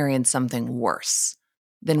experience something worse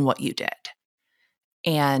than what you did.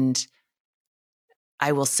 And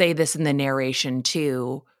I will say this in the narration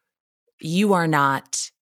too, you are not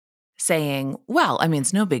saying, well, I mean,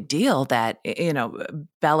 it's no big deal that, Peyton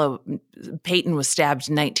was stabbed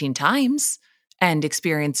 19 times and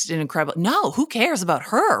experienced an incredible, no, who cares about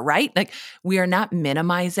her, right? Like, we are not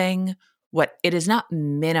minimizing It is not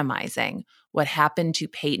minimizing what happened to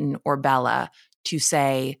Peyton or Bella to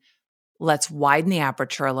say, let's widen the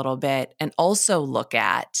aperture a little bit and also look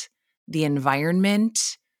at the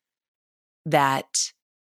environment that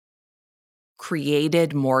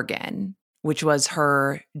created Morgan, which was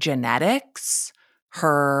her genetics,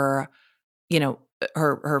 her,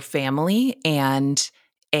 her family, and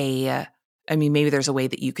maybe there's a way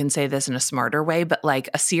that you can say this in a smarter way, but like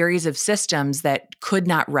a series of systems that could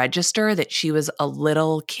not register that she was a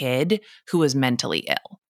little kid who was mentally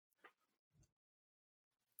ill.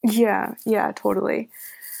 Yeah, totally.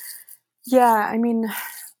 Yeah, I mean,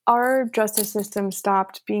 our justice system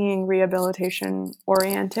stopped being rehabilitation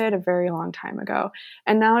oriented a very long time ago.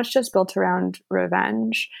 And now it's just built around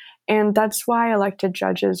revenge. And that's why elected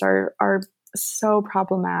judges are so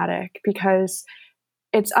problematic, because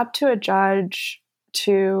it's up to a judge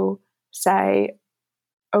to say,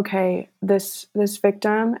 okay, this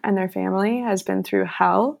victim and their family has been through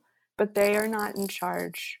hell, but they are not in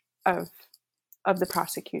charge of the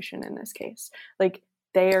prosecution in this case. Like,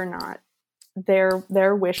 they are not.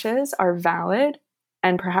 Their wishes are valid,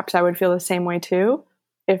 and perhaps I would feel the same way too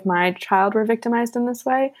if my child were victimized in this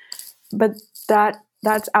way. But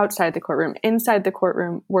that's outside the courtroom. Inside the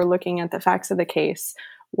courtroom, we're looking at the facts of the case.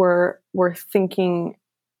 We're thinking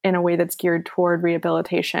in a way that's geared toward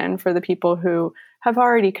rehabilitation for the people who have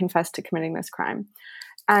already confessed to committing this crime.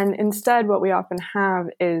 And instead, what we often have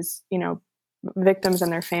is, victims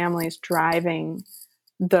and their families driving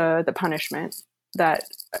the punishment that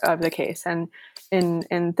of the case. And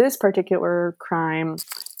in this particular crime,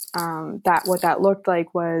 that what that looked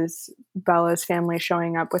like was Bella's family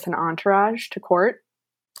showing up with an entourage to court,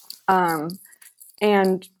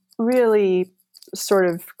 and really sort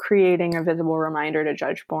of creating a visible reminder to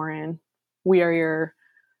Judge Boren, we are your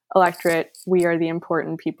electorate, we are the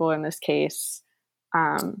important people in this case.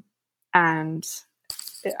 And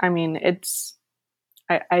I mean,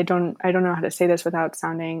 I don't know how to say this without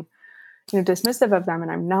sounding dismissive of them,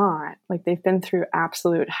 and I'm not. Like, they've been through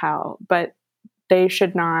absolute hell, but they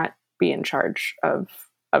should not be in charge of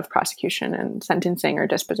prosecution and sentencing or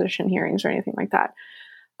disposition hearings or anything like that.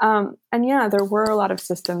 And yeah, there were a lot of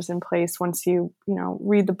systems in place once you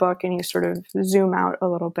read the book and you sort of zoom out a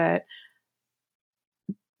little bit.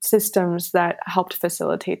 Systems that helped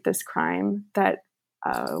facilitate this crime that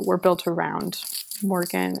were built around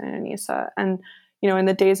Morgan and Anissa. And in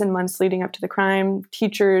the days and months leading up to the crime,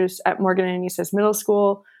 teachers at Morgan and Anissa's middle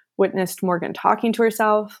school witnessed Morgan talking to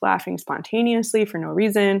herself, laughing spontaneously for no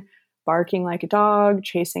reason, barking like a dog,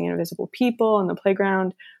 chasing invisible people on the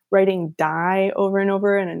playground, writing "die" over and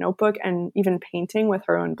over in a notebook, and even painting with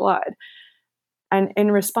her own blood. And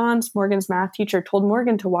in response, Morgan's math teacher told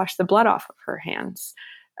Morgan to wash the blood off of her hands.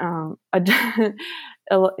 And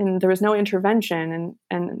there was no intervention,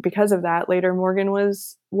 and because of that, later Morgan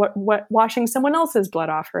was washing someone else's blood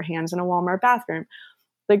off her hands in a Walmart bathroom.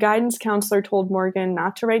 The guidance counselor told Morgan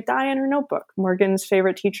not to write "die" in her notebook. Morgan's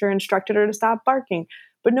favorite teacher instructed her to stop barking,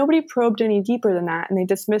 but nobody probed any deeper than that, and they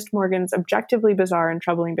dismissed Morgan's objectively bizarre and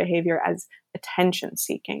troubling behavior as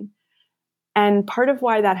attention-seeking. And part of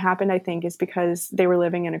why that happened, I think, is because they were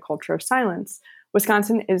living in a culture of silence.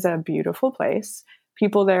 Wisconsin is a beautiful place.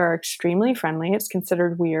 People there are extremely friendly. It's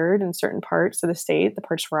considered weird in certain parts of the state, the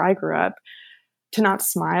parts where I grew up, to not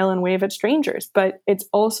smile and wave at strangers. But it's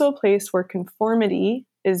also a place where conformity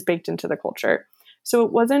is baked into the culture. So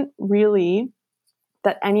it wasn't really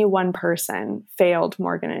that any one person failed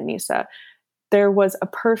Morgan and Anissa. There was a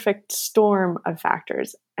perfect storm of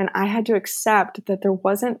factors. And I had to accept that there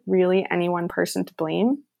wasn't really any one person to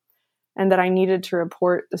blame, and that I needed to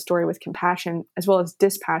report the story with compassion as well as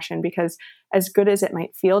dispassion, because as good as it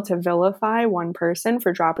might feel to vilify one person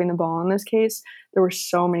for dropping the ball in this case, there were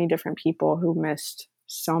so many different people who missed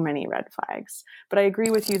so many red flags. But I agree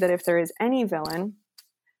with you that if there is any villain,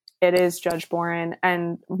 it is Judge Boren,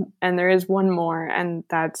 and there is one more, and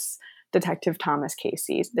that's Detective Thomas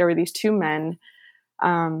Casey. There were these two men,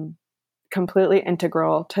 completely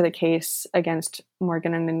integral to the case against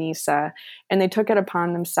Morgan and Anissa, and they took it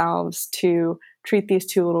upon themselves to treat these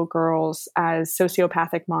two little girls as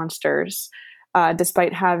sociopathic monsters,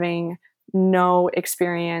 despite having no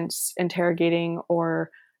experience interrogating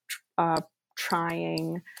or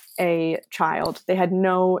trying a child. They had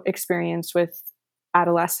no experience with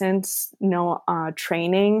adolescence, no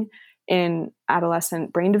training in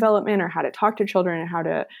adolescent brain development or how to talk to children and how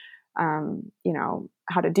to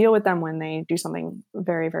how to deal with them when they do something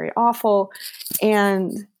very, very awful.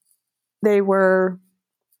 And they were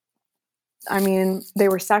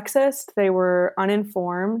sexist, they were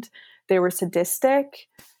uninformed, they were sadistic,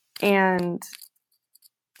 and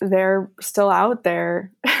they're still out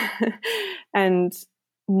there And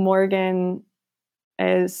Morgan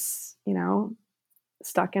is,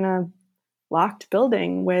 stuck in a locked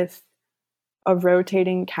building with a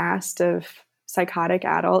rotating cast of psychotic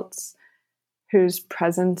adults whose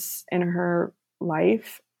presence in her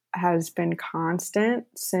life has been constant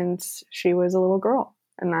since she was a little girl.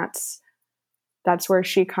 And that's where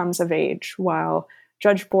she comes of age, while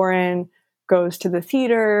Judge Boren goes to the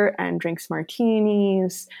theater and drinks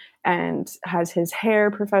martinis and has his hair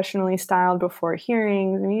professionally styled before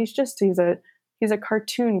hearings. I mean, he's a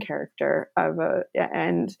cartoon character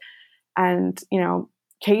and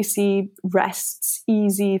Casey rests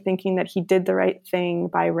easy, thinking that he did the right thing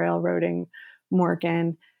by railroading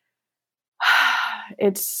Morgan.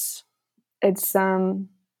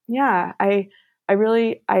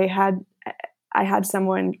 I had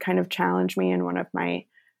someone kind of challenge me in one of my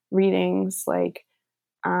readings, like,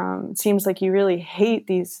 seems like you really hate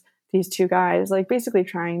these two guys, like basically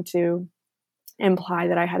trying to imply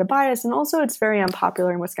that I had a bias. And also it's very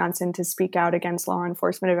unpopular in Wisconsin to speak out against law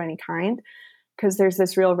enforcement of any kind, because there's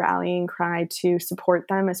this real rallying cry to support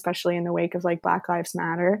them, especially in the wake of like Black Lives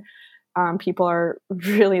Matter. People are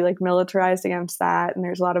really like militarized against that. And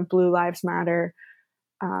there's a lot of Blue Lives Matter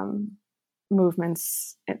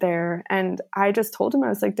movements there. And I just told him, I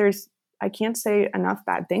was like, I can't say enough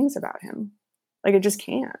bad things about him. Like, I just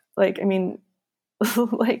can't. Like, I mean,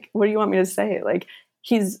 like, what do you want me to say? Like,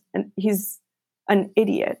 he's an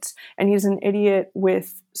idiot, and he's an idiot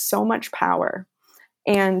with so much power.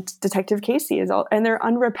 And Detective Casey and they're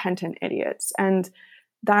unrepentant idiots. And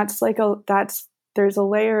there's a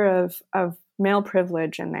layer of male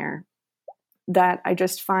privilege in there that I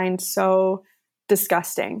just find so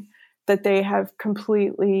disgusting, that they have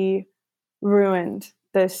completely ruined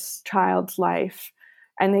this child's life.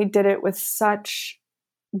 And they did it with such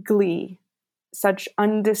glee, such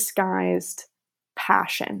undisguised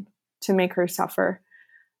passion to make her suffer.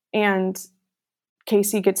 And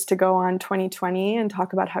Casey gets to go on 2020 and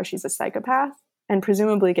talk about how she's a psychopath and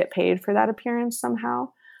presumably get paid for that appearance somehow.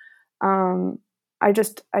 I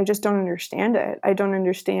just don't understand it. I don't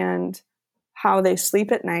understand how they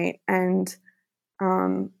sleep at night. And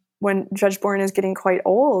when Judge Boren is getting quite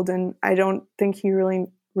old, and I don't think he really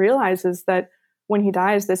realizes that when he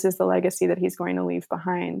dies, this is the legacy that he's going to leave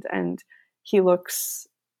behind. And he looks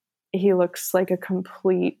like a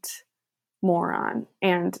complete moron,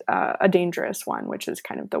 and a dangerous one, which is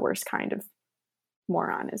kind of the worst kind of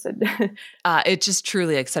moron, is it? It's just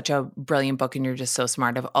truly like such a brilliant book, and you're just so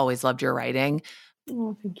smart. I've always loved your writing.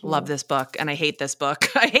 Oh, thank you. Love this book, and I hate this book.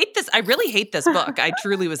 I really hate this book. I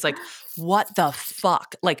truly was like, what the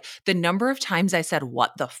fuck? Like, the number of times I said,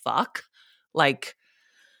 what the fuck? Like,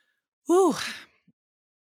 whew.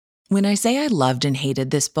 When I say I loved and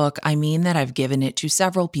hated this book, I mean that I've given it to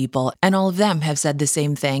several people, and all of them have said the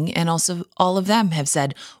same thing, and also all of them have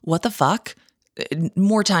said, what the fuck?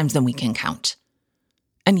 More times than we can count.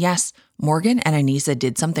 And yes, Morgan and Anissa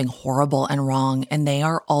did something horrible and wrong, and they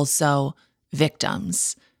are also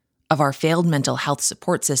victims of our failed mental health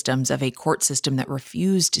support systems, of a court system that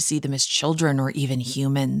refused to see them as children or even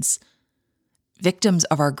humans. Victims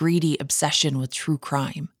of our greedy obsession with true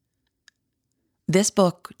crime. This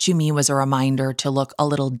book, to me, was a reminder to look a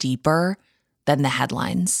little deeper than the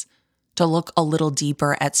headlines, to look a little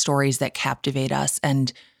deeper at stories that captivate us,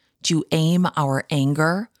 and to aim our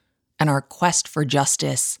anger and our quest for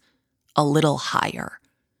justice a little higher.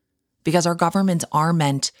 Because our governments are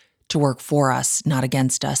meant to work for us, not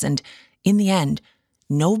against us. And in the end,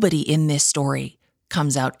 nobody in this story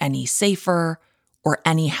comes out any safer or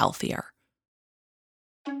any healthier.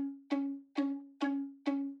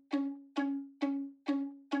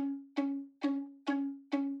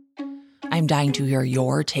 I'm dying to hear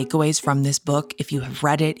your takeaways from this book. If you have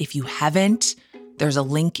read it, if you haven't, there's a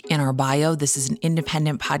link in our bio. This is an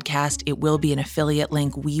independent podcast. It will be an affiliate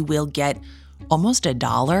link. We will get almost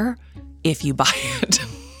 $1 if you buy it.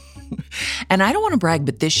 And I don't want to brag,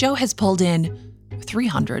 but this show has pulled in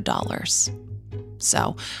 $300.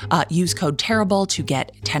 So use code TERRIBLE to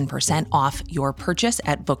get 10% off your purchase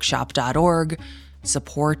at bookshop.org.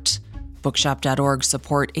 Support bookshop.org.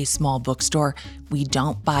 Support a small bookstore. We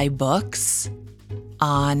don't buy books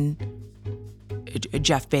on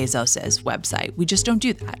Jeff Bezos's website. We just don't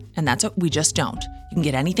do that. And that's what we just don't. You can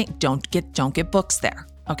get anything. Don't get books there.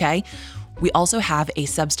 Okay. We also have a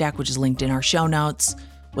Substack, which is linked in our show notes.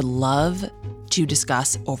 Would love to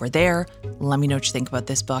discuss over there. Let me know what you think about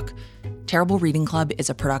this book. Terrible Reading Club is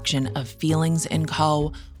a production of Feelings &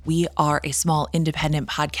 Co. We are a small independent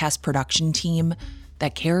podcast production team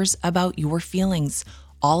that cares about your feelings,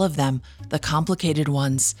 all of them, the complicated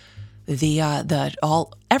ones,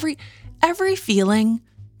 every feeling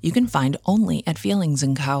you can find only at Feelings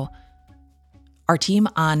 & Co. Our team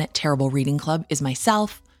on Terrible Reading Club is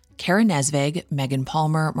myself, Kara Nesvig, Megan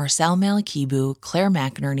Palmer, Marcel Malakibu, Claire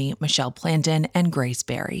McInerney, Michelle Planton, and Grace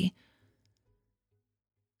Berry.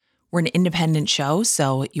 We're an independent show,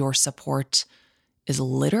 so your support is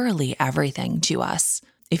literally everything to us.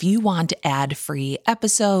 If you want ad-free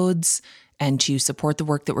episodes and to support the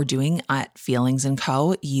work that we're doing at Feelings &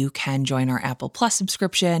 Co., you can join our Apple Plus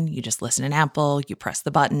subscription. You just listen in Apple, you press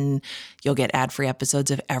the button, you'll get ad-free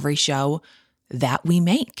episodes of every show that we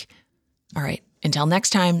make. All right, until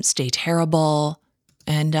next time, stay terrible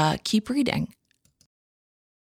and keep reading.